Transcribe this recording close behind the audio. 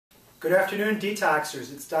Good afternoon,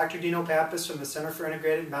 Detoxers. It's Dr. Dino from the Center for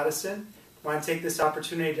Integrated Medicine. I want to take this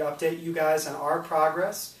opportunity to update you guys on our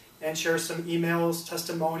progress and share some emails,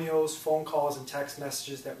 testimonials, phone calls, and text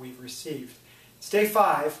messages that we've received. It's day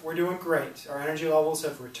 5. We're doing great. Our energy levels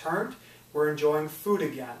have returned. We're enjoying food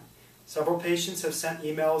again. Several patients have sent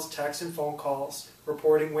emails, texts, and phone calls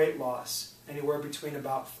reporting weight loss, anywhere between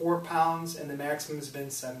about 4 pounds and the maximum has been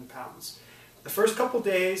 7 pounds. The first couple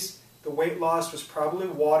days, the weight loss was probably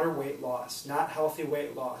water weight loss, not healthy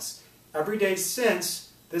weight loss. Every day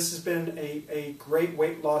since, this has been a great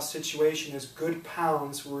weight loss situation as good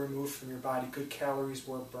pounds were removed from your body, good calories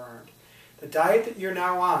were burned. The diet that you're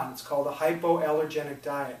now on, it's called a hypoallergenic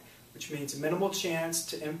diet, which means minimal chance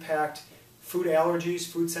to impact food allergies,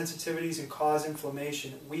 food sensitivities, and cause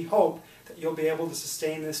inflammation. We hope that you'll be able to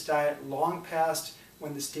sustain this diet long past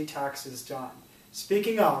when this detox is done.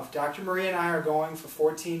 Speaking of, Dr. Marie and I are going for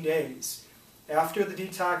 14 days. After the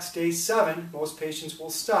detox day 7, most patients will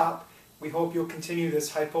stop. We hope you'll continue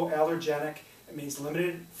this hypoallergenic. It means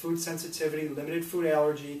limited food sensitivity, limited food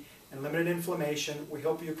allergy, and limited inflammation. We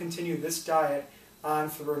hope you'll continue this diet on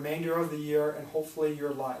for the remainder of the year and hopefully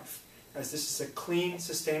your life, as this is a clean,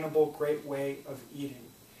 sustainable, great way of eating.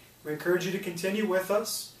 We encourage you to continue with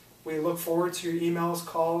us. We look forward to your emails,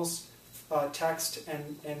 calls, text,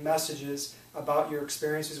 and messages about your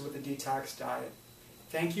experiences with the detox diet.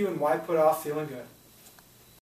 Thank you, and why put off feeling good?